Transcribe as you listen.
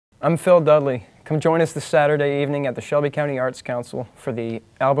I'm Phil Dudley. Come join us this Saturday evening at the Shelby County Arts Council for the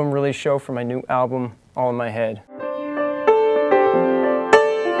album release show for my new album, All in My Head.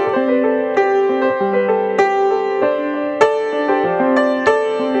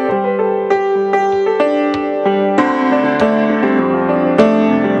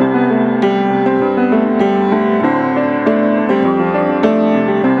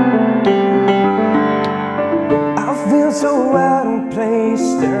 So out of place,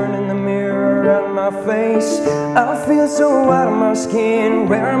 staring in the mirror at my face. I feel so out of my skin.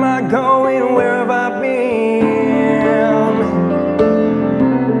 Where am I going? Where have I been?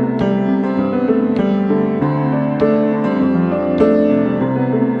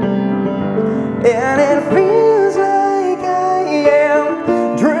 And it feels like I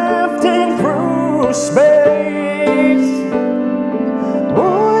am drifting through space.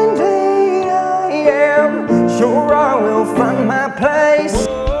 One day I am sure I will find my place.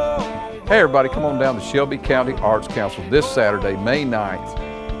 Hey everybody, come on down to Shelby County Arts Council this Saturday, May 9th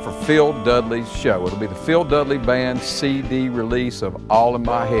for Phil Dudley's show. It'll be the Phil Dudley Band CD release of All in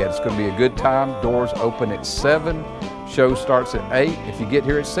My Head. It's going to be a good time. Doors open at 7. Show starts at 8. If you get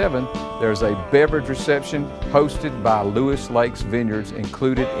here at 7, there's a beverage reception hosted by Lewis Lakes Vineyards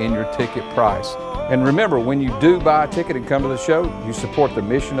included in your ticket price. And remember, when you do buy a ticket and come to the show, you support the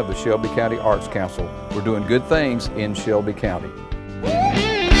mission of the Shelby County Arts Council. We're doing good things in Shelby County.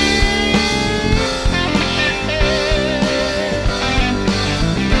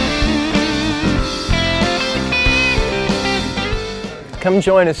 Come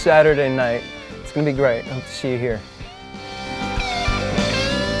join us Saturday night. It's going to be great. I hope to see you here.